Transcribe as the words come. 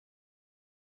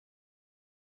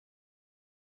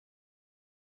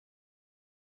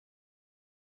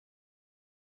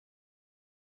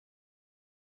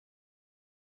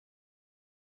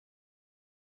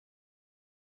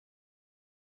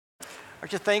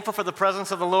Aren't you thankful for the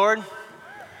presence of the Lord?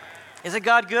 Isn't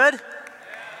God good?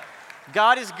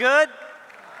 God is good.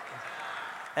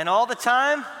 And all the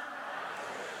time,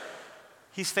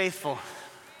 He's faithful.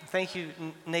 Thank you,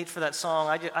 Nate, for that song.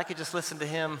 I could just listen to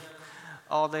him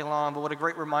all day long, but what a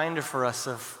great reminder for us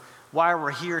of why we're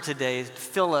here today.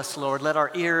 Fill us, Lord. Let our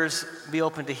ears be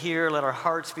open to hear. Let our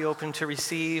hearts be open to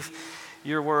receive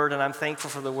your word, and I'm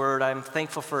thankful for the word. I'm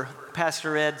thankful for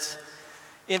Pastor Ed's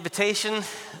invitation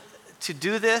to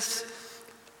do this.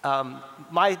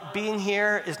 My being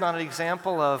here is not an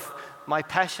example of my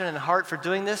passion and heart for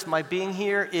doing this. My being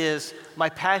here is my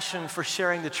passion for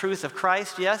sharing the truth of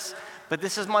Christ, yes, but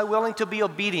this is my willing to be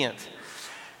obedient.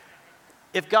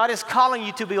 If God is calling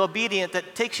you to be obedient,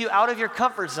 that takes you out of your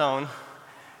comfort zone,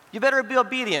 you better be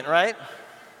obedient, right?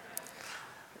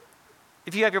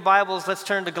 If you have your Bibles, let's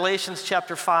turn to Galatians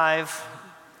chapter 5.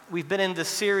 We've been in this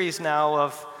series now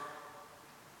of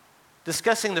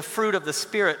discussing the fruit of the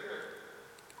Spirit.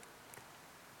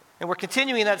 And we're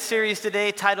continuing that series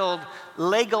today titled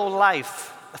Lego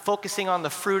Life, focusing on the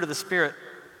fruit of the Spirit.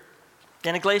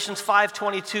 And in Galatians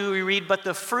 5:22, we read, "But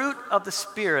the fruit of the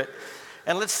Spirit,"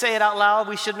 and let's say it out loud,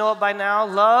 we should know it by now,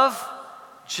 love,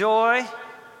 joy,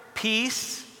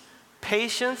 peace,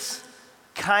 patience,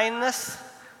 kindness,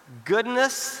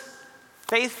 goodness,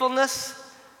 faithfulness,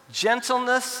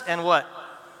 gentleness, and what?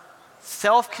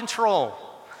 Self-control.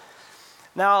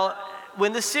 Now,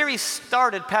 when this series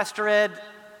started, Pastor Ed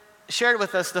shared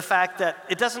with us the fact that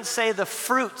it doesn't say the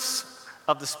fruits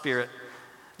of the Spirit.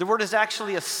 The word is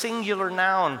actually a singular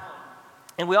noun.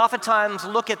 And we oftentimes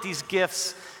look at these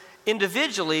gifts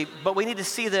individually, but we need to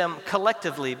see them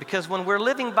collectively, because when we're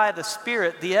living by the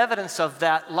Spirit, the evidence of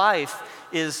that life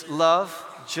is love,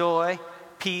 joy,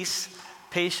 peace,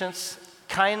 patience,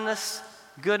 kindness,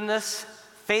 goodness,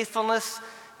 faithfulness,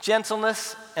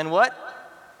 gentleness, and what?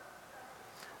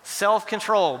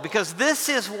 Self-control, because this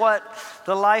is what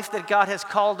the life that God has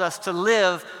called us to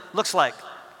live looks like.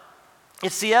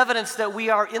 It's the evidence that we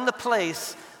are in the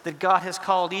place that God has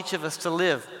called each of us to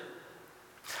live.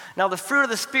 Now, the fruit of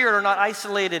the Spirit are not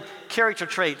isolated character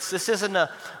traits. This isn't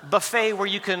a buffet where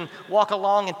you can walk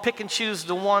along and pick and choose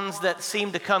the ones that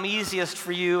seem to come easiest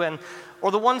for you,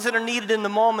 or the ones that are needed in the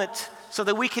moment so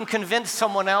that we can convince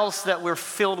someone else that we're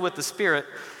filled with the Spirit.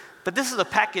 But this is a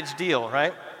package deal,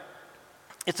 right?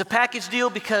 It's a package deal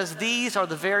because these are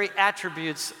the very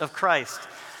attributes of Christ.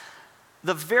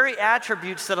 The very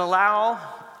attributes that allow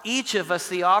each of us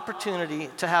the opportunity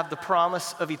to have the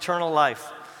promise of eternal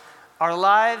life. Our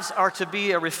lives are to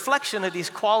be a reflection of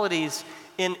these qualities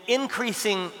in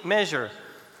increasing measure.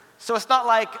 So it's not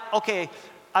like, okay,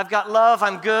 I've got love,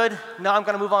 I'm good, now I'm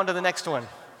going to move on to the next one.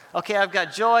 Okay, I've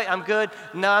got joy, I'm good,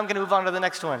 now I'm going to move on to the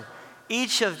next one.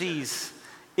 Each of these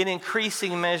in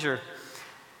increasing measure.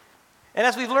 And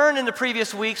as we've learned in the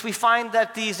previous weeks, we find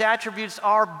that these attributes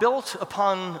are built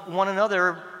upon one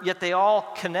another, yet they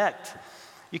all connect.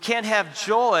 You can't have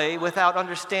joy without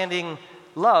understanding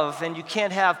love, and you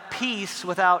can't have peace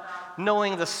without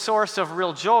knowing the source of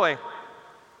real joy.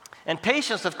 And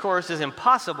patience, of course, is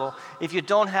impossible if you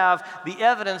don't have the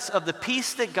evidence of the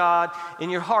peace that God in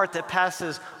your heart that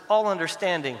passes all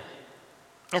understanding.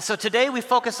 And so today we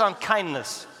focus on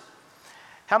kindness.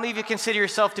 How many of you consider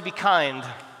yourself to be kind?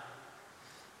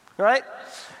 Right?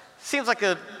 Seems like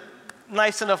a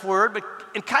nice enough word,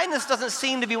 and kindness doesn't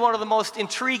seem to be one of the most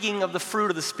intriguing of the fruit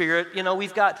of the Spirit. You know,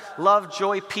 we've got love,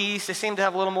 joy, peace. They seem to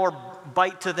have a little more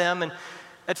bite to them, and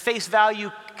at face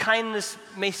value, kindness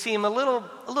may seem a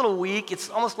little weak.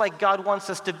 It's almost like God wants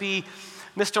us to be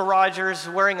Mr. Rogers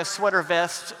wearing a sweater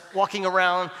vest, walking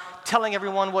around, telling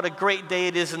everyone what a great day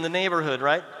it is in the neighborhood,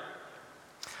 right?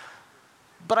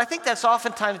 But I think that's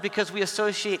oftentimes because we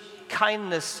associate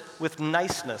kindness with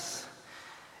niceness.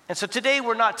 And so today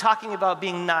we're not talking about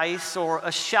being nice or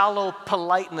a shallow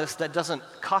politeness that doesn't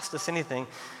cost us anything,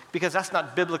 because that's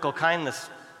not biblical kindness.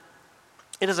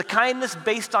 It is a kindness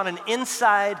based on an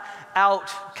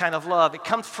inside-out kind of love. It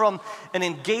comes from an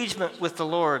engagement with the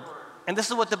Lord. And this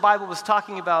is what the Bible was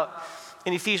talking about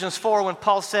in Ephesians 4 when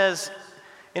Paul says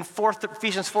in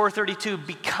Ephesians 4:32,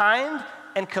 "Be kind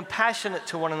and compassionate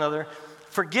to one another,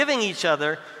 forgiving each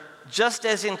other, just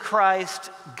as in Christ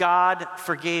God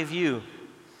forgave you."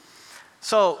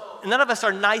 So none of us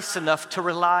are nice enough to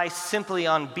rely simply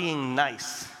on being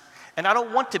nice. And I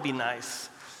don't want to be nice,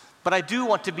 but I do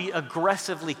want to be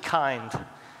aggressively kind.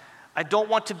 I don't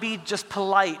want to be just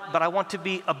polite, but I want to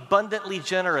be abundantly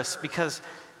generous, because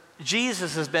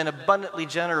Jesus has been abundantly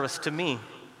generous to me.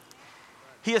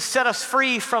 He has set us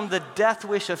free from the death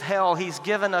wish of hell. He's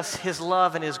given us His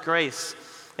love and His grace.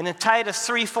 And in Titus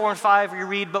 3, 4, and 5, we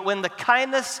read, "But when the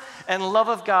kindness and love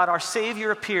of God, our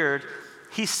Savior, appeared,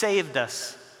 He saved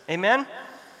us. Amen?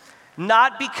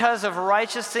 Not because of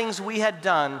righteous things we had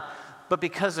done, but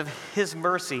because of His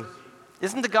mercy.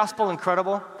 Isn't the gospel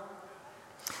incredible?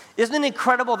 Isn't it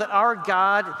incredible that our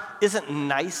God isn't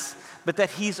nice, but that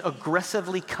He's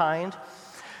aggressively kind?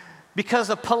 Because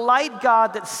a polite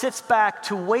God that sits back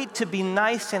to wait to be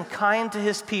nice and kind to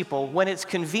His people when it's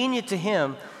convenient to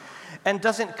Him and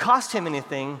doesn't cost Him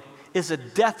anything is a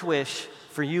death wish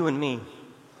for you and me.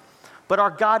 But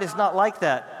our God is not like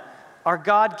that. Our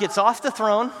God gets off the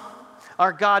throne.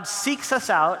 Our God seeks us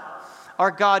out.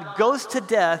 Our God goes to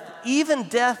death, even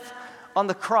death on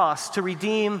the cross, to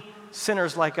redeem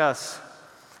sinners like us,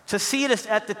 to seat us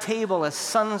at the table as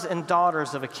sons and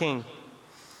daughters of a king.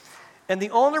 And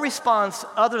the only response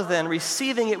other than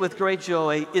receiving it with great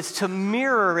joy is to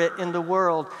mirror it in the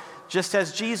world just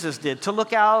as Jesus did, to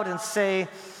look out and say,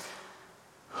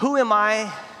 who am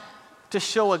I to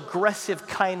show aggressive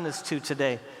kindness to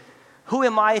today? Who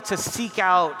am I to seek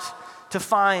out, to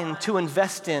find, to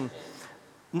invest in,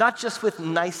 not just with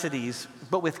niceties,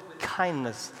 but with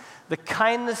kindness, the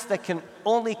kindness that can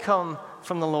only come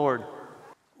from the Lord.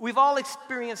 We've all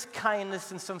experienced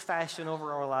kindness in some fashion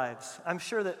over our lives. I'm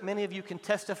sure that many of you can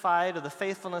testify to the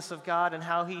faithfulness of God and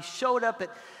how He showed up at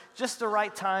just the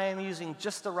right time, using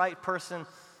just the right person.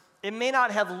 It may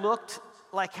not have looked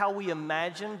like how we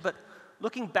imagined, but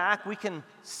looking back, we can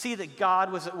see that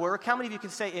God was at work. How many of you can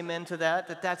say amen to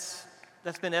that? That's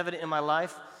been evident in my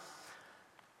life.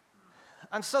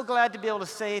 I'm so glad to be able to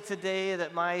say today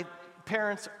that my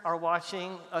parents are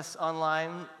watching us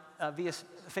online via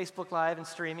Facebook Live and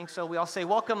streaming. So we all say,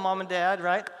 welcome, Mom and Dad,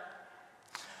 right?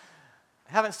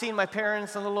 I haven't seen my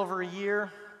parents in a little over a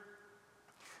year.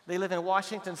 They live in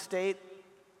Washington State.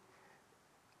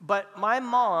 But my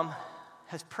mom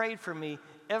has prayed for me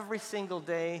every single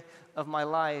day of my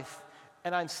life.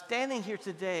 And I'm standing here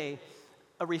today,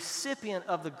 a recipient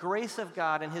of the grace of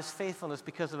God and His faithfulness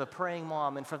because of a praying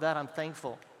mom. And for that, I'm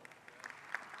thankful.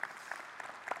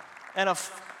 And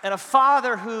a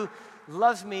father who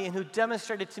loves me and who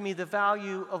demonstrated to me the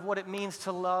value of what it means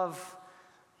to love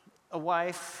a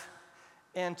wife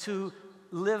and to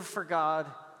live for God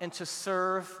and to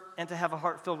serve and to have a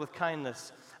heart filled with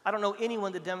kindness. I don't know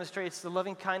anyone that demonstrates the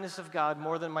loving kindness of God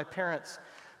more than my parents.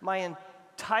 My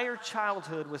entire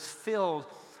childhood was filled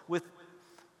with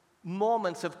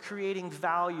moments of creating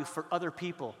value for other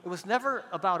people. It was never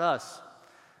about us.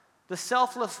 The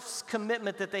selfless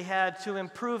commitment that they had to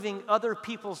improving other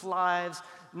people's lives,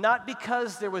 not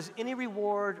because there was any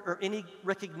reward or any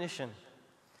recognition.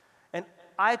 And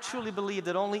I truly believe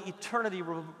that only eternity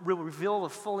will reveal the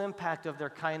full impact of their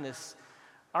kindness.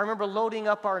 I remember loading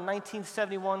up our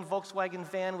 1971 Volkswagen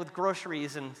van with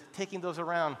groceries and taking those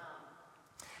around.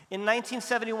 In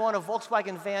 1971, a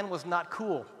Volkswagen van was not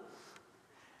cool.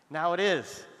 Now it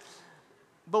is.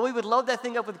 But we would load that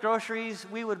thing up with groceries.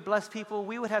 We would bless people.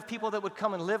 We would have people that would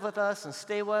come and live with us and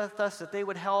stay with us, that they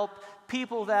would help.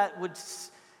 People that would,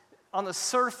 on the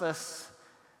surface,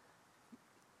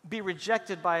 be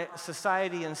rejected by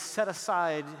society and set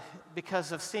aside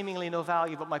because of seemingly no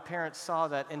value. But my parents saw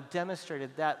that and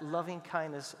demonstrated that loving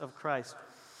kindness of Christ.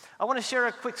 I want to share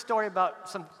a quick story about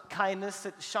some kindness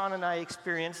that Sean and I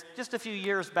experienced just a few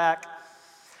years back.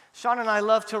 Sean and I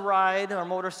love to ride our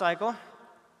motorcycle,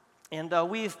 and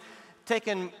we've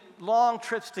taken long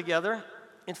trips together.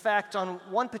 In fact, on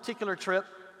one particular trip,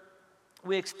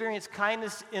 we experienced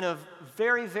kindness in a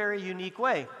very, very unique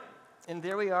way. And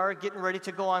there we are, getting ready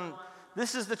to go on.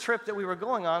 This is the trip that we were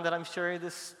going on that I'm sharing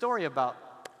this story about.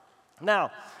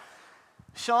 Now,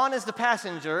 Sean is the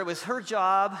passenger. It was her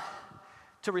job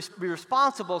to be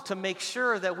responsible to make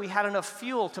sure that we had enough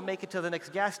fuel to make it to the next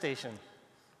gas station.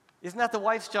 Isn't that the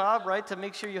wife's job, right? To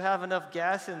make sure you have enough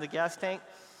gas in the gas tank?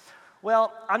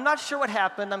 Well, I'm not sure what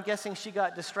happened. I'm guessing she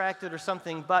got distracted or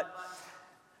something, but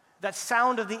that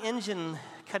sound of the engine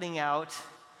cutting out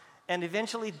and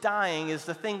eventually dying is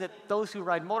the thing that those who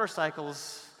ride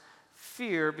motorcycles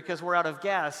fear because we're out of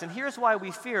gas. And here's why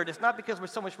we fear it. It's not because we're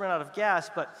so much run out of gas,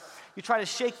 but you try to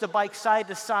shake the bike side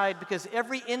to side because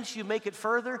every inch you make it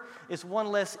further is one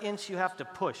less inch you have to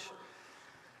push.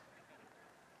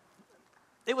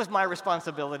 It was my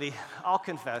responsibility, I'll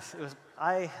confess.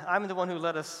 I'm the one who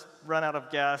let us run out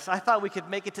of gas. I thought we could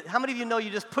make it to, how many of you know you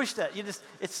just push that?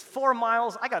 It's 4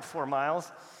 miles, I got 4 miles.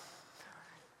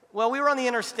 Well, we were on the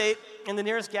interstate, and the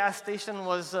nearest gas station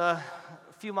was a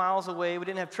few miles away. We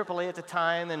didn't have AAA at the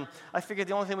time, and I figured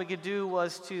the only thing we could do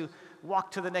was to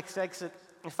walk to the next exit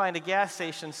and find a gas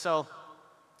station, so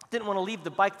didn't want to leave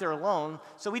the bike there alone.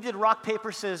 So we did rock,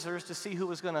 paper, scissors to see who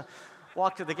was going to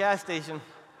walk to the gas station.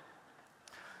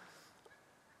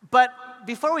 But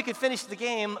before we could finish the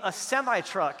game, a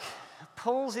semi-truck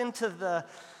pulls onto the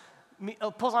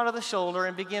shoulder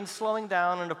and begins slowing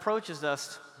down and approaches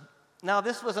us. Now,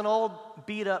 this was an old,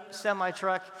 beat-up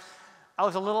semi-truck. I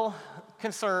was a little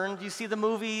concerned. You see the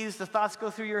movies, the thoughts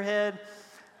go through your head.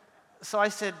 So I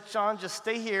said, John, just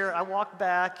stay here. I walked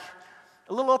back,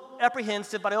 a little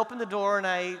apprehensive, but I opened the door and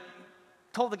I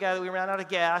told the guy that we ran out of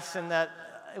gas and that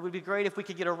it would be great if we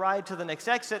could get a ride to the next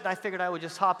exit. And I figured I would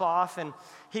just hop off and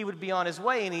he would be on his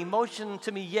way. And he motioned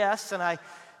to me yes. And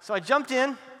so I jumped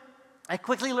in. I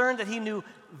quickly learned that he knew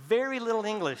very little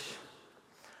English.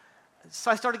 So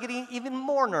I started getting even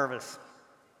more nervous.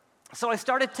 So I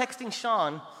started texting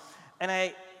Sean, and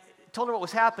I told her what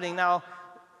was happening. Now,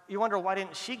 you wonder, why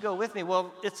didn't she go with me?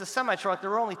 Well, it's a semi-truck. There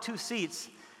were only 2 seats,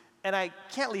 and I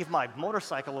can't leave my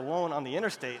motorcycle alone on the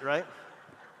interstate, right?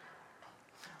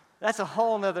 That's a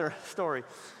whole nother story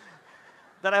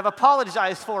that I've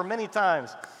apologized for many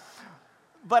times.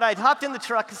 But I'd hopped in the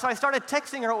truck, so I started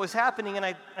texting her what was happening, and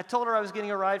I told her I was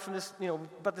getting a ride from this,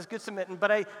 about this Good Samaritan.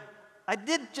 But I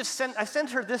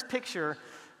sent her this picture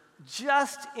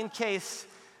just in case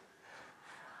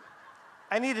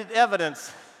I needed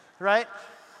evidence, right?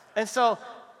 And so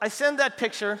I send that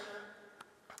picture,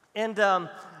 and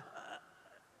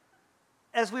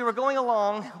as we were going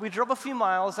along, we drove a few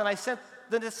miles, and I sent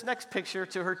this next picture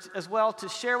to her as well to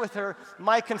share with her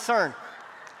my concern.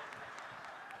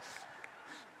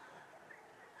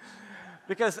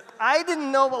 Because I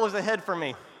didn't know what was ahead for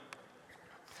me.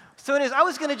 So anyways, I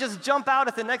was going to just jump out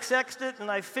at the next exit, and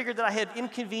I figured that I had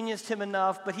inconvenienced him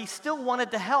enough, but he still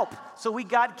wanted to help. So we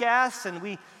got gas, and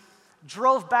we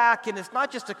drove back, and it's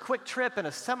not just a quick trip in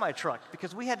a semi-truck,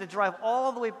 because we had to drive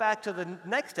all the way back to the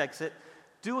next exit,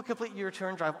 do a complete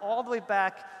U-turn, drive all the way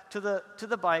back to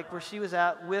the bike where she was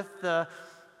at with the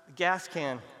gas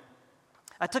can.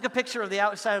 I took a picture of the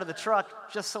outside of the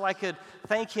truck just so I could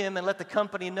thank him and let the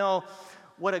company know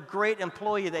what a great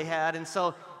employee they had. And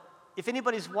so if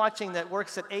anybody's watching that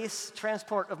works at Ace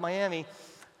Transport of Miami,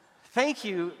 thank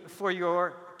you for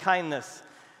your kindness.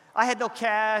 I had no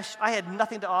cash, I had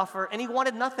nothing to offer, and he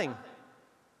wanted nothing.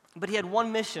 But he had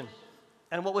one mission.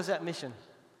 And what was that mission?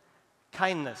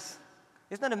 Kindness.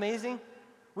 Isn't that amazing?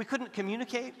 We couldn't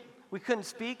communicate, we couldn't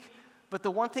speak, but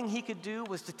the one thing he could do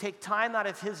was to take time out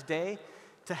of his day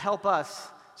to help us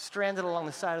stranded along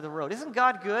the side of the road. Isn't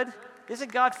God good?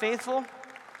 Isn't God faithful?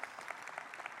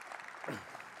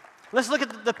 Let's look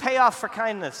at the payoff for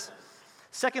kindness.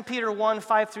 2 Peter 1,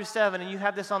 5 through 7, and you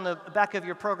have this on the back of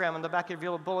your program, on the back of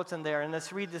your bulletin there, and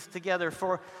let's read this together.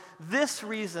 For this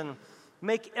reason,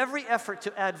 make every effort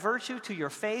to add virtue to your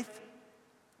faith,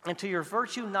 and to your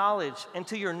virtue knowledge, and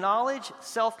to your knowledge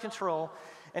self-control,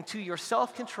 and to your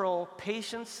self-control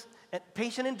patient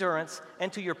endurance,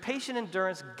 and to your patient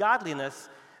endurance godliness,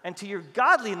 and to your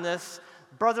godliness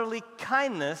brotherly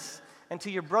kindness, and to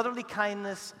your brotherly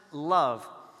kindness love.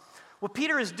 What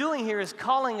Peter is doing here is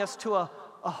calling us to a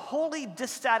holy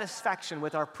dissatisfaction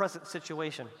with our present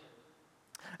situation.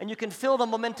 And you can feel the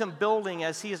momentum building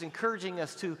as he is encouraging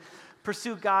us to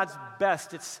pursue God's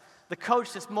best. It's the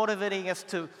coach that's motivating us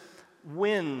to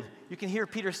win. You can hear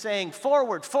Peter saying,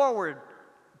 forward, forward,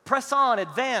 press on,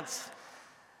 advance.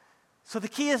 So the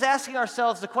key is asking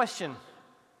ourselves the question,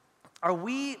 are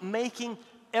we making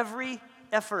every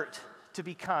effort to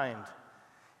be kind?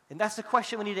 And that's the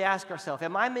question we need to ask ourselves.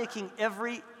 Am I making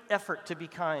every effort to be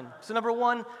kind? So number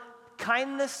one,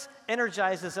 kindness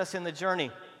energizes us in the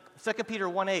journey. 2 Peter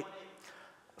 1:8.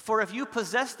 For if you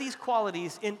possess these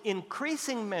qualities in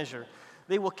increasing measure,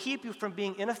 they will keep you from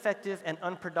being ineffective and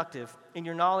unproductive in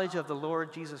your knowledge of the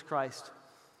Lord Jesus Christ.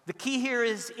 The key here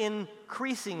is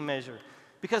increasing measure,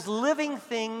 because living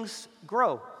things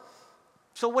grow.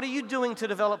 So what are you doing to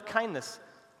develop kindness?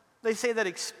 They say that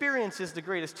experience is the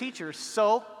greatest teacher,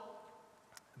 so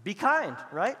be kind,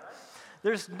 right?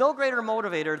 There's no greater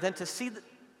motivator than to see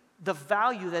the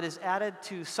value that is added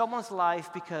to someone's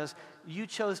life because you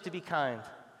chose to be kind.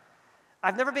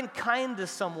 I've never been kind to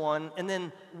someone and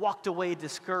then walked away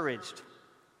discouraged.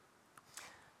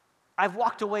 I've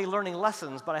walked away learning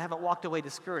lessons, but I haven't walked away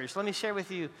discouraged. Let me share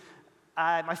with you,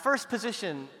 my first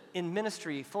position in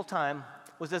ministry full-time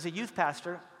was as a youth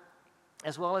pastor,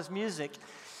 as well as music.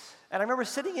 And I remember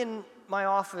sitting in my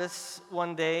office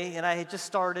one day, and I had just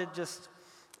started just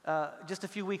a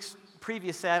few weeks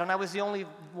previous to that, and I was the only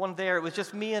one there. It was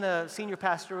just me and a senior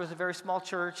pastor. It was a very small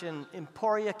church in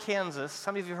Emporia, Kansas.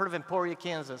 How many of you have heard of Emporia,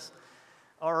 Kansas?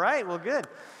 All right, well, good.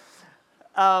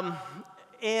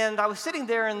 And I was sitting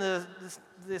there, and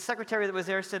the secretary that was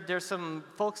there said, there's some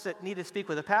folks that need to speak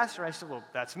with a pastor. I said, well,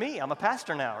 that's me. I'm a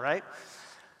pastor now, right?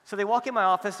 So they walk in my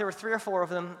office. There were 3 or 4 of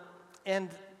them, and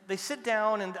they sit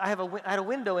down, and I had a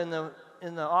window in the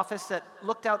the office that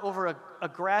looked out over a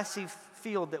grassy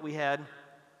field that we had.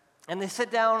 And they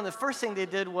sit down, and the first thing they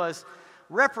did was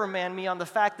reprimand me on the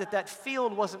fact that that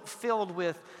field wasn't filled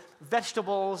with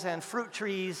vegetables and fruit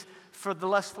trees for the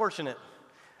less fortunate.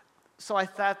 So I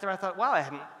sat there and I thought, wow, I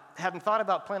hadn't thought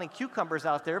about planting cucumbers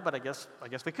out there, but I guess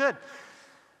we could.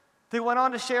 They went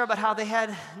on to share about how they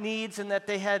had needs and that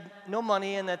they had no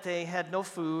money and that they had no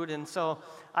food. And so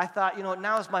I thought,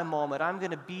 now's my moment. I'm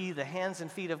going to be the hands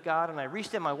and feet of God. And I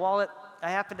reached in my wallet. I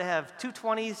happened to have 2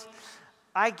 20s.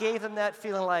 I gave them that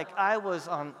feeling like I was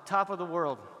on top of the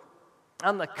world.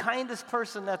 I'm the kindest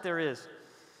person that there is.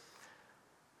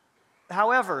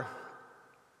 However,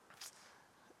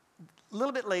 a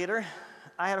little bit later,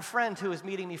 I had a friend who was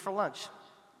meeting me for lunch.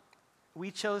 We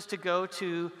chose to go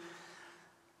to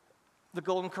the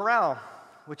Golden Corral,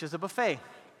 which is a buffet.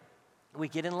 We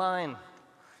get in line.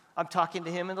 I'm talking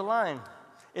to him in the line.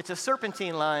 It's a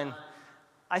serpentine line.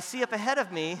 I see up ahead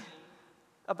of me,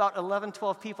 about 11,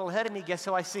 12 people ahead of me. Guess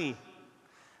who I see?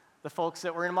 The folks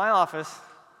that were in my office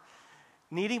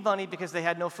needing money because they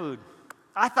had no food.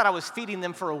 I thought I was feeding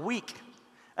them for a week.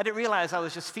 I didn't realize I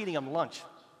was just feeding them lunch.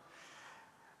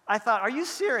 I thought, are you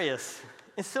serious?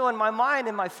 And so in my mind,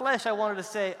 in my flesh, I wanted to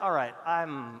say, all right,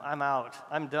 I'm out.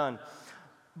 I'm done.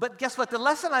 But guess what? The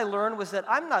lesson I learned was that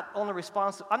I'm not only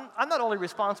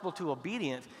responsible to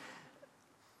obedience.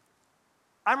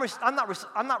 I'm not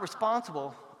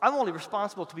responsible. I'm only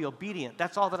responsible to be obedient.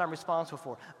 That's all that I'm responsible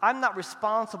for. I'm not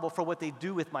responsible for what they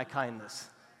do with my kindness.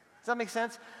 Does that make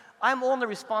sense? I'm only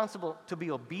responsible to be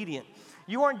obedient.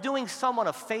 You aren't doing someone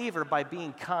a favor by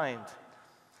being kind.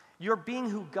 You're being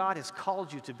who God has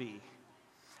called you to be.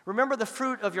 Remember, the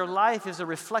fruit of your life is a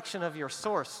reflection of your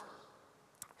source.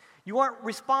 You aren't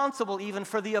responsible even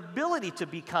for the ability to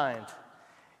be kind.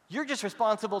 You're just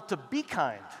responsible to be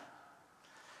kind.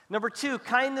 Number 2,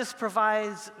 kindness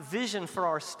provides vision for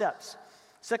our steps.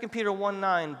 2 Peter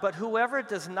 1:9, but whoever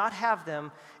does not have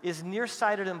them is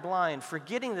nearsighted and blind,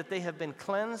 forgetting that they have been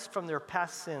cleansed from their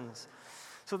past sins.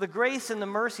 So the grace and the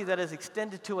mercy that is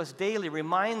extended to us daily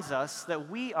reminds us that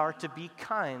we are to be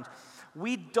kind.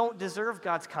 We don't deserve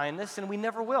God's kindness, and we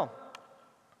never will.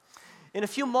 In a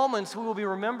few moments, we will be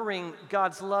remembering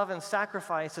God's love and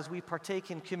sacrifice as we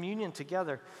partake in communion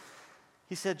together.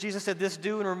 Jesus said, this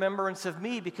do in remembrance of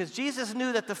me, because Jesus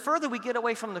knew that the further we get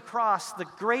away from the cross, the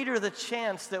greater the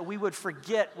chance that we would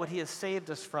forget what he has saved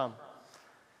us from.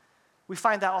 We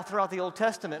find that all throughout the Old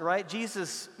Testament, right?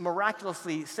 Jesus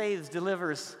miraculously saves,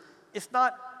 delivers. It's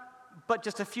not but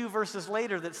just a few verses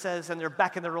later that says, and they're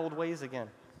back in their old ways again.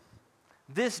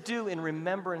 This do in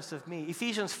remembrance of me.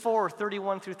 Ephesians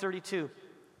 4:31 through 32.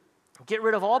 Get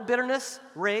rid of all bitterness,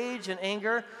 rage, and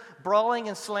anger, brawling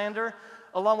and slander,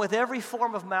 along with every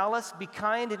form of malice. Be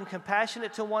kind and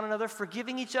compassionate to one another,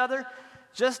 forgiving each other,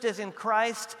 just as in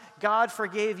Christ God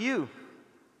forgave you.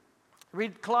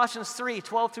 Read Colossians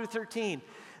 3:12 through 13.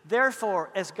 Therefore,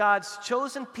 as God's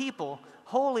chosen people,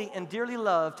 holy and dearly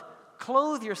loved,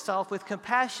 clothe yourself with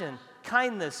compassion,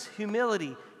 kindness,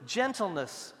 humility,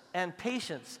 gentleness, and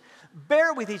patience.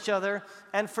 Bear with each other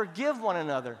and forgive one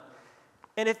another.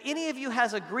 And if any of you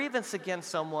has a grievance against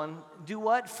someone, do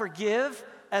what? Forgive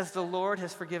as the Lord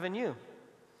has forgiven you.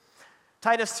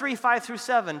 Titus 3:5 through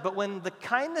 7. But when the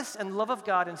kindness and love of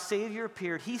God and Savior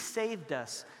appeared, he saved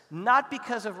us, not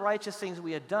because of righteous things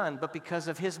we had done, but because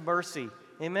of his mercy.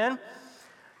 Amen?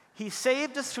 He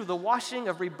saved us through the washing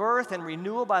of rebirth and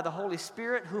renewal by the Holy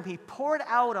Spirit, whom he poured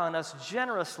out on us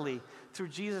generously through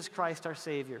Jesus Christ our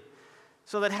Savior,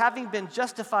 so that having been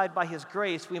justified by his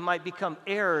grace, we might become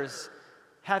heirs,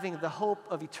 having the hope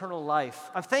of eternal life.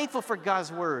 I'm thankful for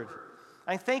God's word.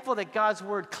 I'm thankful that God's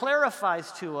word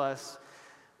clarifies to us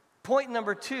point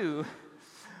number 2,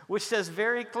 which says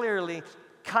very clearly,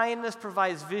 kindness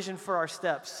provides vision for our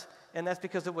steps. And that's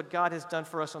because of what God has done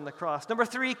for us on the cross. Number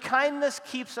 3, kindness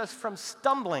keeps us from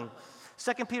stumbling.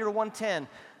 2 Peter 1:10,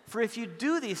 for if you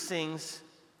do these things,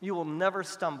 you will never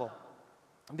stumble.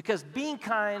 Because being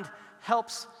kind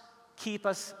helps keep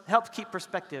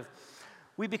perspective.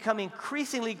 We become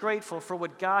increasingly grateful for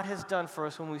what God has done for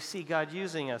us when we see God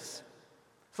using us.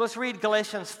 So let's read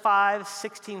Galatians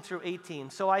 5:16 through 18.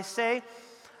 So I say,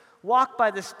 walk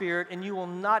by the Spirit, and you will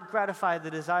not gratify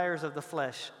the desires of the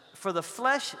flesh. For the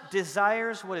flesh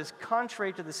desires what is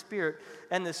contrary to the Spirit,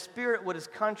 and the Spirit what is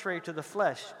contrary to the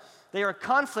flesh. They are in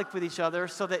conflict with each other,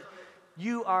 so that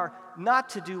you are not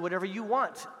to do whatever you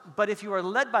want. But if you are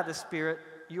led by the Spirit,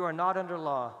 you are not under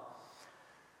law.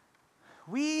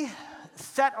 We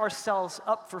set ourselves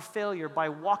up for failure by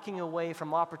walking away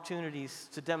from opportunities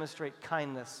to demonstrate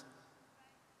kindness.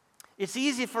 It's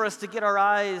easy for us to get our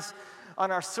eyes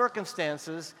on our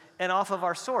circumstances and off of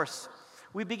our source.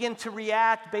 We begin to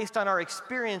react based on our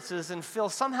experiences and feel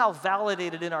somehow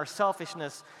validated in our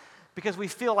selfishness because we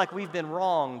feel like we've been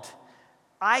wronged.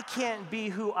 I can't be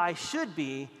who I should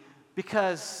be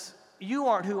because you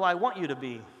aren't who I want you to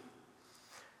be.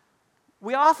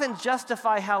 We often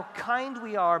justify how kind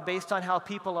we are based on how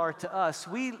people are to us.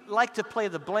 We like to play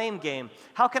the blame game.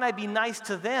 How can I be nice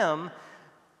to them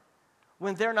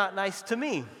when they're not nice to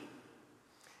me?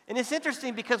 And it's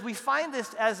interesting because we find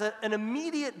this as an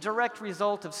immediate, direct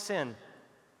result of sin.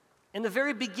 In the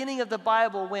very beginning of the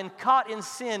Bible, when caught in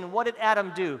sin, what did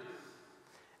Adam do?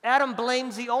 Adam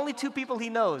blames the only two people he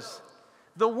knows.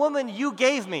 The woman you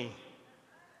gave me.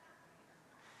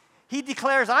 He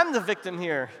declares, I'm the victim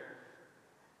here.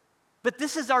 But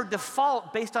this is our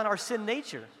default based on our sin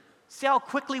nature. See how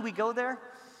quickly we go there?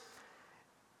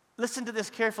 Listen to this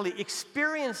carefully.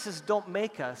 Experiences don't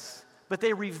make us, but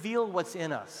they reveal what's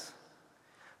in us.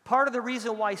 Part of the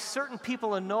reason why certain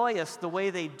people annoy us the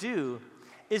way they do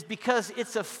is because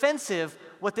it's offensive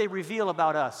what they reveal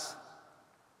about us.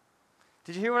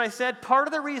 Did you hear what I said? Part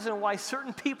of the reason why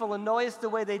certain people annoy us the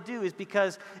way they do is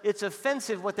because it's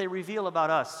offensive what they reveal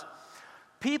about us.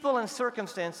 People and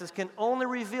circumstances can only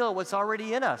reveal what's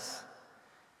already in us.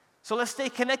 So let's stay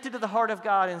connected to the heart of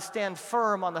God and stand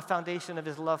firm on the foundation of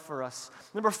His love for us.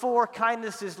 Number 4,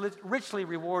 kindness is richly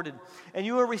rewarded, and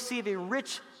you will receive a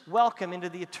rich welcome into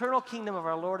the eternal kingdom of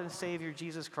our Lord and Savior,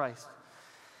 Jesus Christ.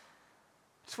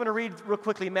 Just want to read real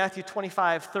quickly Matthew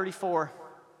 25:34.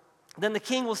 Then the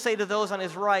king will say to those on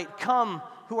his right, come,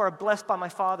 who are blessed by my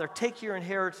Father, take your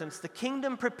inheritance, the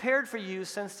kingdom prepared for you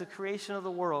since the creation of the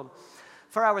world.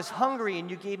 For I was hungry, and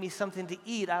you gave me something to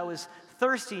eat. I was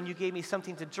thirsty, and you gave me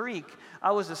something to drink.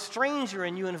 I was a stranger,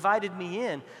 and you invited me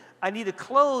in. I needed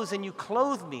clothes, and you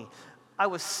clothed me. I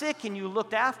was sick, and you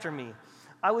looked after me.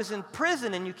 I was in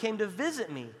prison, and you came to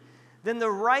visit me. Then the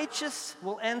righteous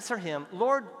will answer him,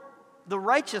 Lord, the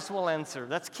righteous will answer,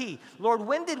 that's key. Lord,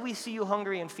 when did we see you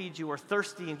hungry and feed you, or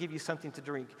thirsty and give you something to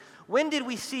drink? When did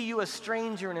we see you a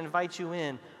stranger and invite you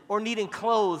in, or needing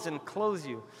clothes and clothe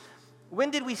you? When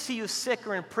did we see you sick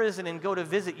or in prison and go to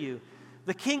visit you?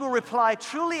 The king will reply,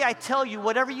 truly I tell you,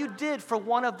 whatever you did for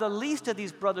one of the least of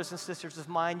these brothers and sisters of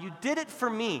mine, you did it for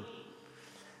me.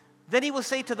 Then he will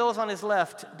say to those on his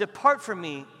left, depart from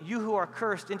me, you who are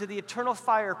cursed, into the eternal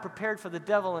fire prepared for the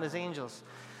devil and his angels.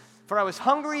 For I was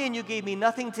hungry, and you gave me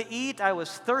nothing to eat. I was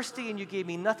thirsty, and you gave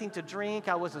me nothing to drink.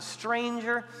 I was a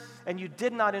stranger, and you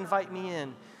did not invite me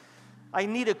in. I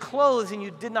needed clothes, and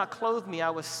you did not clothe me. I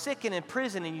was sick and in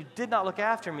prison, and you did not look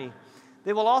after me.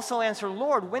 They will also answer,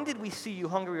 Lord, when did we see you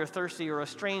hungry or thirsty or a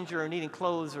stranger or needing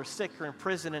clothes or sick or in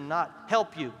prison and not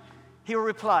help you? He will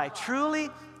reply, truly,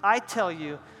 I tell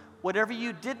you, whatever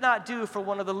you did not do for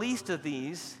one of the least of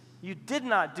these, you did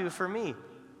not do for me.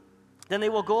 Then they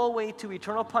will go away to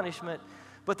eternal punishment,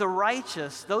 but the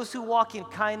righteous, those who walk in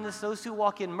kindness, those who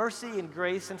walk in mercy and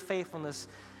grace and faithfulness,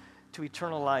 to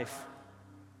eternal life.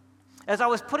 As I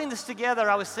was putting this together,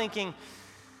 I was thinking,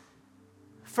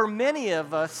 for many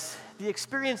of us, the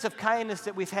experience of kindness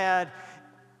that we've had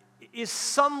is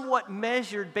somewhat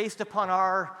measured based upon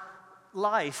our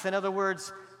life. In other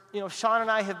words, Sean and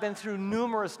I have been through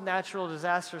numerous natural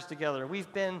disasters together. We've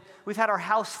had our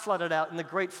house flooded out in the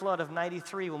Great Flood of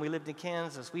 '93 when we lived in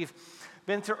Kansas. We've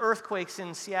been through earthquakes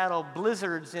in Seattle,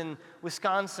 blizzards in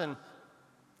Wisconsin.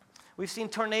 We've seen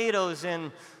tornadoes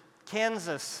in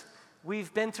Kansas.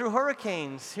 We've been through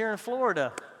hurricanes here in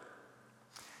Florida.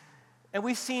 And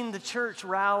we've seen the church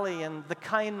rally and the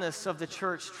kindness of the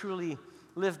church truly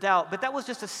lived out. But that was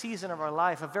just a season of our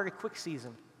life, a very quick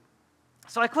season.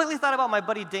 So I quickly thought about my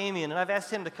buddy Damien, and I've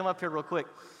asked him to come up here real quick.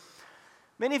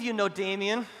 Many of you know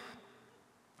Damien.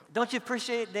 Don't you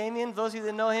appreciate Damien, those of you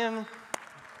that know him?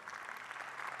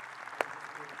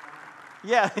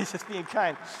 Yeah, he's just being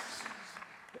kind.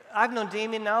 I've known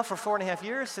Damien now for 4.5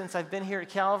 years since I've been here at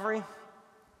Calvary.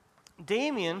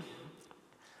 Damien,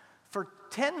 for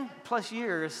 10 plus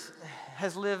years,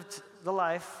 has lived the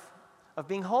life of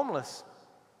being homeless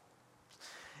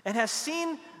and has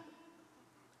seen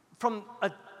from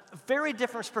a very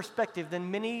different perspective than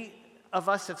many of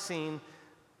us have seen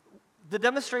the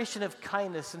demonstration of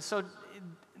kindness. And so,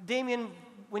 Damien,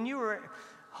 when you were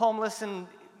homeless, and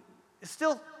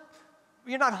still,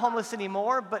 you're not homeless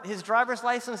anymore, but his driver's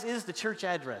license is the church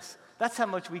address. That's how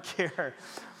much we care.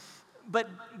 But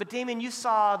Damien, you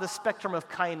saw the spectrum of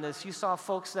kindness. You saw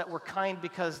folks that were kind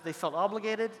because they felt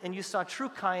obligated, and you saw true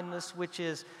kindness, which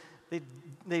is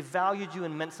they valued you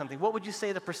and meant something. What would you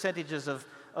say the percentages of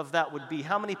that would be?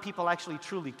 How many people actually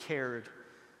truly cared?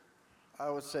 I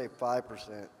would say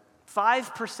 5%.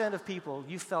 5% of people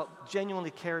you felt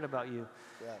genuinely cared about you.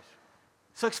 Yes.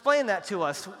 So explain that to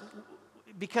us.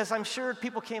 because I'm sure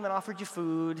people came and offered you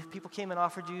food, people came and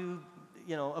offered you,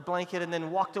 a blanket, and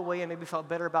then walked away and maybe felt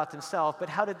better about themselves. But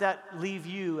how did that leave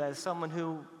you as someone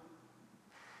who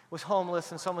was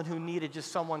homeless and someone who needed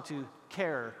just someone to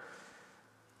care?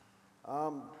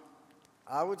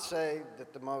 I would say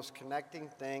that the most connecting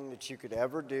thing that you could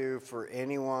ever do for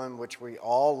anyone, which we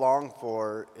all long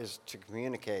for, is to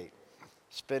communicate.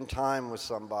 Spend time with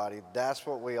somebody. That's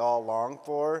what we all long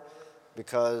for,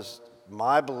 because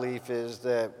my belief is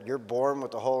that you're born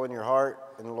with a hole in your heart,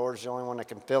 and the Lord's the only one that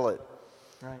can fill it.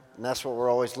 Right. And that's what we're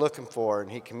always looking for,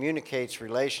 and He communicates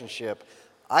relationship.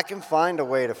 I can find a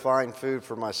way to find food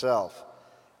for myself.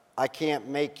 I can't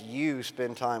make you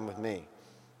spend time with me.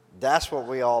 That's what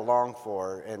we all long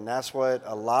for, and that's what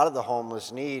a lot of the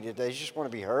homeless need. They just want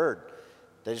to be heard.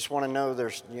 They just want to know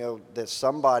there's, that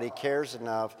somebody cares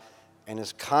enough and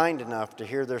is kind enough to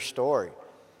hear their story.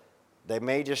 They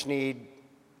may just need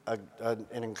an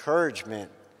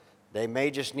encouragement. They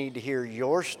may just need to hear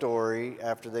your story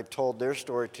after they've told their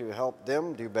story to help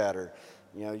them do better.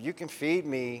 You can feed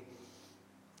me,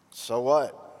 so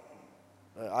what?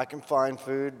 I can find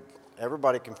food.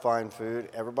 Everybody can find food.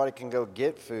 Everybody can go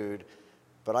get food.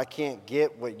 But I can't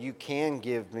get what you can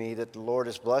give me that the Lord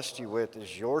has blessed you with,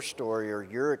 is your story or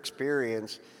your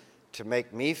experience to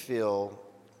make me feel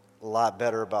a lot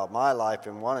better about my life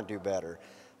and want to do better.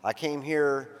 I came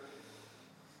here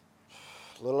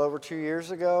a little over 2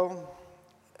 years ago,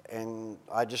 and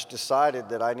I just decided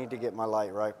that I need to get my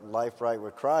life right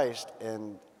with Christ.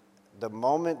 And the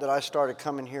moment that I started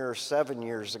coming here 7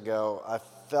 years ago, I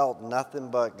felt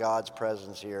nothing but God's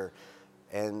presence here,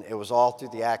 and it was all through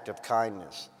the act of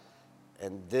kindness.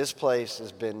 And this place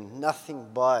has been nothing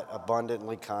but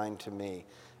abundantly kind to me.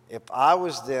 If I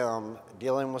was them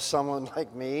dealing with someone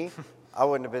like me, I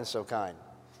wouldn't have been so kind.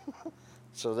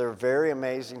 So they're very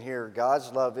amazing here.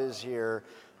 God's love is here,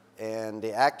 and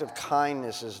the act of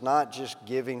kindness is not just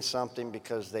giving something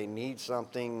because they need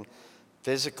something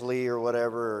physically or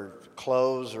whatever, or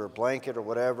clothes or a blanket or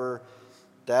whatever.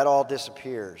 That all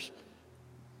disappears.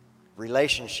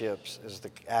 Relationships is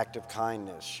the act of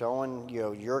kindness, showing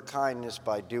your kindness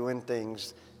by doing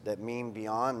things that mean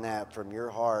beyond that from your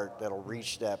heart that'll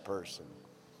reach that person.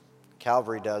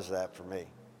 Calvary does that for me.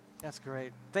 That's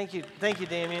great. Thank you,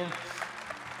 Damien.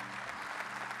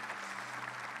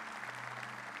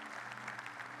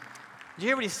 Did you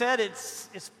hear what he said?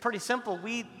 It's pretty simple.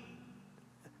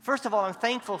 First of all, I'm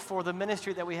thankful for the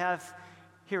ministry that we have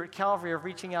here at Calvary of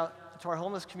reaching out to our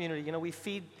homeless community. We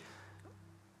feed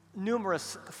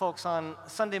numerous folks on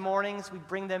Sunday mornings. We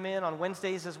bring them in on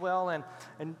Wednesdays as well. And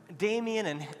Damien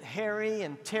and Harry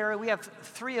and Tara, we have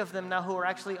 3 of them now who are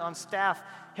actually on staff.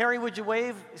 Harry, would you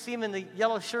wave? See him in the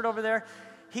yellow shirt over there?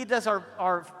 He does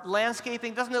our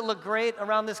landscaping. Doesn't it look great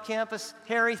around this campus?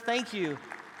 Harry, thank you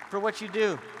for what you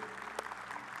do.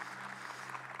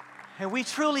 And we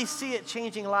truly see it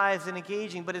changing lives and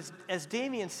engaging. But as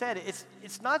Damien said,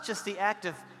 it's not just the act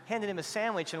of handing him a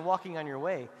sandwich and walking on your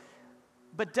way,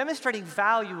 but demonstrating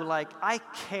value like, I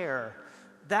care.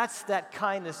 That's that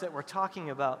kindness that we're talking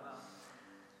about.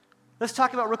 Let's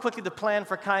talk about real quickly the plan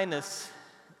for kindness.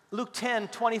 Luke 10,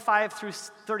 25 through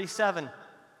 37.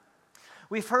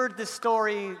 We've heard this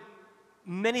story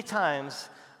many times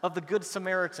of the Good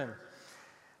Samaritan.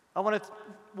 I want to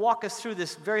walk us through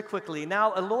this very quickly.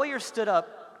 Now, a lawyer stood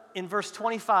up in verse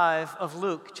 25 of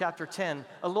Luke chapter 10.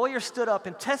 A lawyer stood up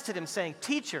and tested him, saying,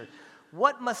 "Teacher,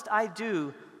 what must I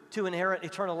do to inherit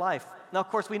eternal life?" Now, of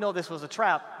course, we know this was a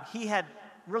trap. He had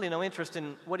really no interest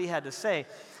in what he had to say.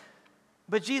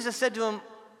 But Jesus said to him,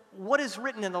 "What is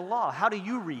written in the law? How do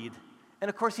you read?" And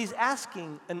of course, he's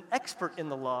asking an expert in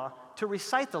the law to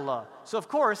recite the law. So of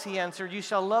course, he answered, "You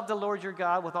shall love the Lord your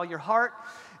God with all your heart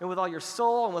and with all your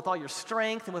soul and with all your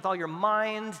strength and with all your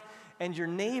mind, and your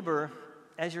neighbor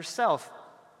as yourself."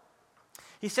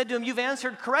 He said to him, "You've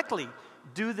answered correctly.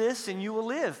 Do this and you will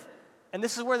live." And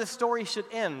this is where the story should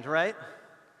end, right?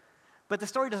 But the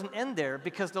story doesn't end there,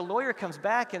 because the lawyer comes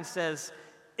back and says,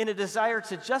 in a desire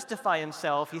to justify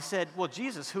himself, he said, "Well,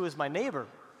 Jesus, who is my neighbor?"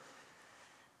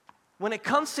 When it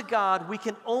comes to God, we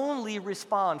can only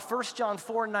respond. 1 John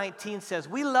 4:19 says,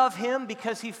 we love him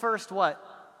because he first what?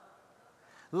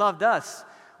 Loved us.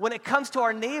 When it comes to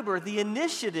our neighbor, the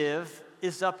initiative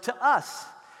is up to us.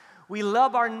 We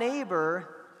love our neighbor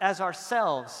as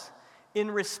ourselves.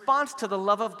 In response to the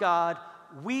love of God,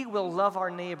 we will love our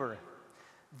neighbor.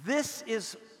 This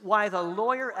is why the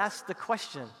lawyer asked the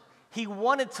question. He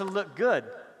wanted to look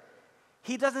good.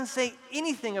 He doesn't say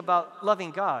anything about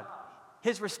loving God.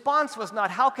 His response was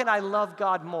not, "How can I love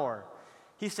God more?"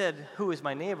 He said, "Who is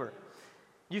my neighbor?"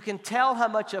 You can tell how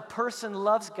much a person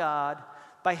loves God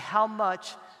by how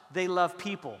much they love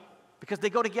people because they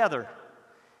go together.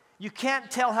 You can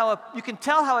tell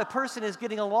how a person is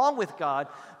getting along with God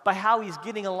by how he's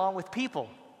getting along with people.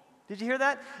 Did you hear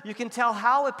that? You can tell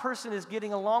how a person is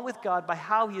getting along with God by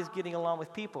how he is getting along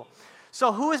with people.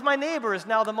 So who is my neighbor is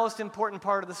now the most important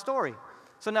part of the story.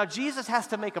 So now Jesus has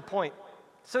to make a point.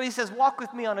 So he says, walk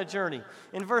with me on a journey.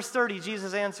 In verse 30,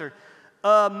 Jesus answered,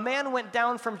 a man went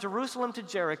down from Jerusalem to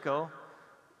Jericho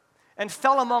and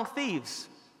fell among thieves.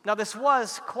 Now this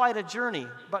was quite a journey,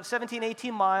 about 17,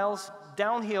 18 miles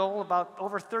downhill, about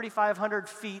over 3,500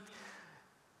 feet.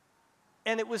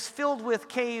 And it was filled with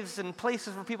caves and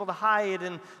places for people to hide,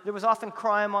 and there was often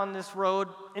crime on this road.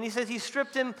 And he says he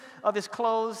stripped him of his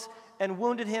clothes and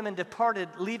wounded him and departed,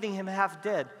 leaving him half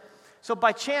dead. So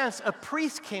by chance, a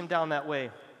priest came down that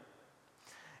way.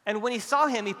 And when he saw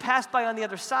him, he passed by on the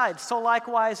other side. So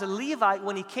likewise, a Levite,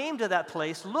 when he came to that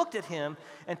place, looked at him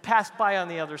and passed by on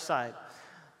the other side.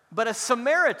 But a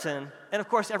Samaritan, and of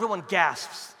course everyone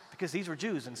gasps, because these were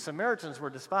Jews and Samaritans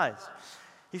were despised.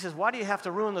 He says, why do you have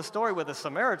to ruin the story with a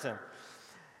Samaritan?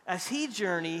 As he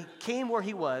journeyed, came where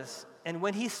he was, and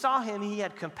when he saw him, he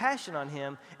had compassion on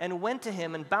him, and went to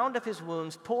him and bound up his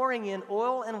wounds, pouring in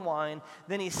oil and wine.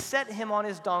 Then he set him on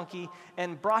his donkey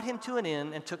and brought him to an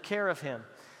inn and took care of him.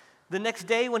 The next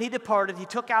day when he departed, he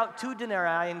took out 2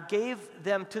 denarii and gave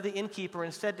them to the innkeeper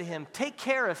and said to him, take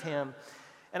care of him,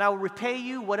 and I will repay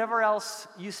you whatever else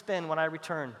you spend when I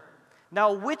return.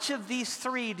 Now, which of these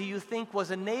 3 do you think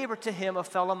was a neighbor to him who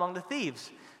fell among the thieves?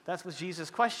 That was Jesus'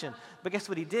 question. But guess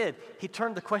what he did? He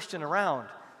turned the question around.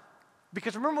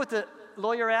 Because remember what the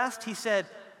lawyer asked? He said,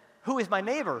 who is my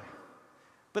neighbor?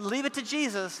 But leave it to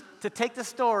Jesus to take the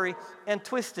story and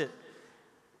twist it.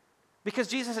 Because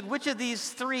Jesus said, which of these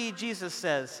 3, Jesus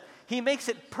says? He makes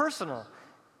it personal.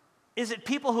 Is it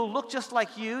people who look just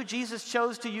like you? Jesus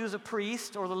chose to use a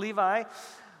priest or the Levi,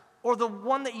 or the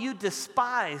one that you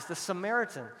despise, the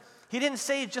Samaritan. He didn't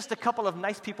say just a couple of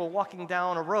nice people walking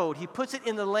down a road. He puts it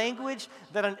in the language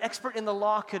that an expert in the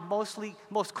law could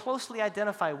most closely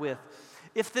identify with.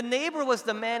 If the neighbor was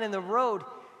the man in the road,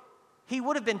 he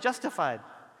would have been justified.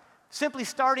 Simply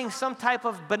starting some type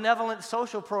of benevolent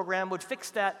social program would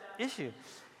fix that issue.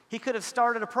 He could have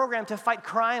started a program to fight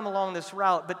crime along this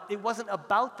route, but it wasn't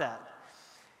about that.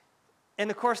 And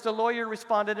of course, the lawyer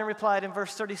responded and replied in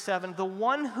verse 37, the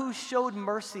one who showed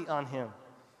mercy on him.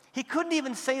 He couldn't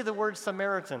even say the word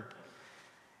Samaritan.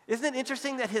 Isn't it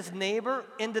interesting that his neighbor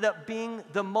ended up being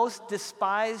the most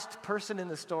despised person in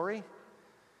the story?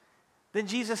 Then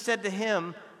Jesus said to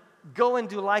him, go and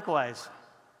do likewise.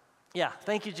 Yeah,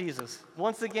 thank you, Jesus.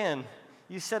 Once again,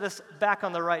 you set us back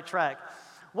on the right track.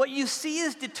 What you see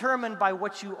is determined by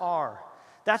what you are.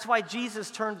 That's why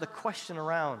Jesus turned the question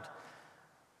around.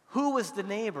 Who was the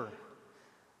neighbor?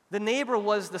 The neighbor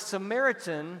was the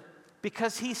Samaritan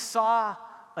because he saw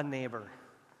a neighbor.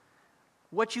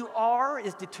 What you are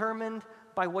is determined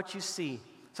by what you see.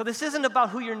 So this isn't about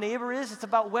who your neighbor is, it's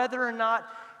about whether or not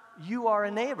you are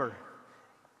a neighbor.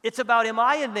 It's about, am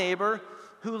I a neighbor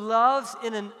who loves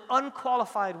in an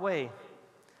unqualified way?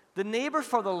 The neighbor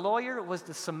for the lawyer was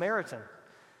the Samaritan.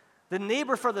 The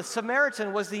neighbor for the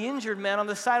Samaritan was the injured man on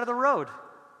the side of the road.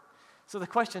 So the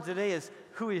question today is,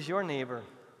 who is your neighbor?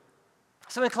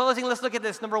 So in closing, let's look at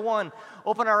this. Number 1,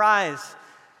 open our eyes.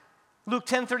 Luke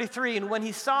 10:33, and when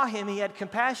he saw him, he had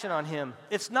compassion on him.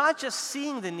 It's not just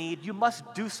seeing the need, you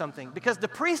must do something. Because the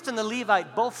priest and the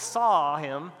Levite both saw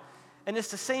him, and it's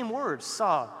the same word,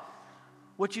 saw.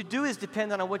 What you do is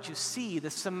dependent on what you see. The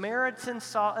Samaritan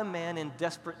saw a man in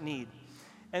desperate need.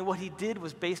 And what he did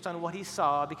was based on what he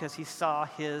saw because he saw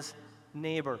his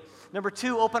neighbor. Number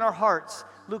 2, open our hearts.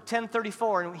 Luke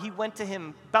 10:34, and he went to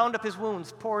him, bound up his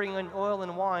wounds, pouring in oil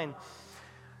and wine.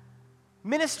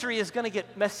 Ministry is going to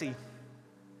get messy.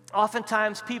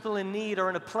 Oftentimes, people in need are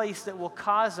in a place that will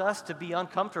cause us to be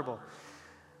uncomfortable.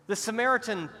 The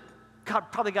Samaritan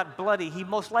probably got bloody. He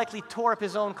most likely tore up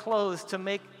his own clothes to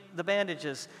make the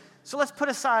bandages. So let's put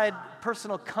aside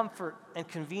personal comfort and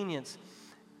convenience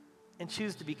and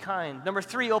choose to be kind. Number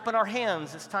 3, open our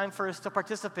hands. It's time for us to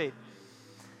participate.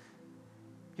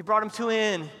 He brought him to an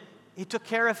inn. He took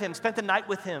care of him, spent the night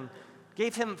with him,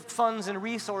 gave him funds and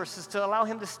resources to allow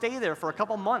him to stay there for a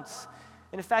couple months.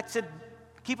 And in fact said,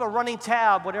 keep a running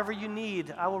tab, whatever you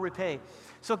need, I will repay.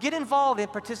 So get involved in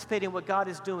participating in what God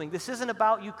is doing. This isn't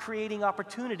about you creating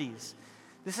opportunities.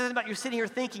 This isn't about you sitting here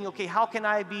thinking, okay, how can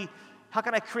I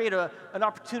create an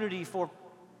opportunity for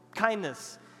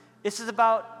kindness? This is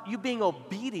about you being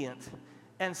obedient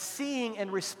and seeing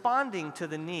and responding to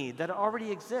the need that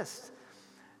already exists.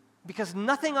 Because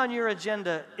nothing on your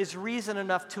agenda is reason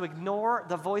enough to ignore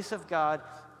the voice of God,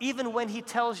 even when He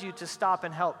tells you to stop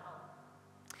and help.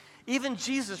 Even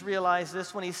Jesus realized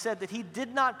this when he said that he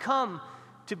did not come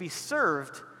to be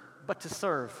served, but to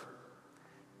serve.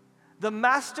 The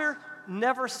master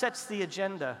never sets the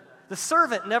agenda. The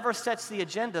servant never sets the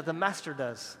agenda, the master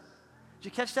does. Did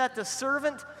you catch that? The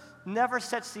servant never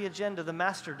sets the agenda, the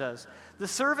master does. The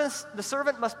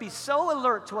servant must be so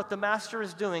alert to what the master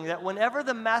is doing that whenever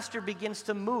the master begins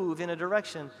to move in a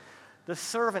direction, the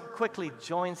servant quickly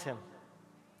joins him.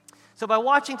 So by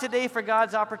watching today for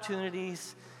God's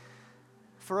opportunities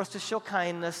for us to show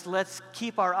kindness, let's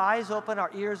keep our eyes open, our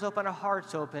ears open, our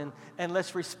hearts open, and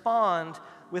let's respond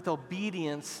with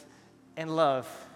obedience and love.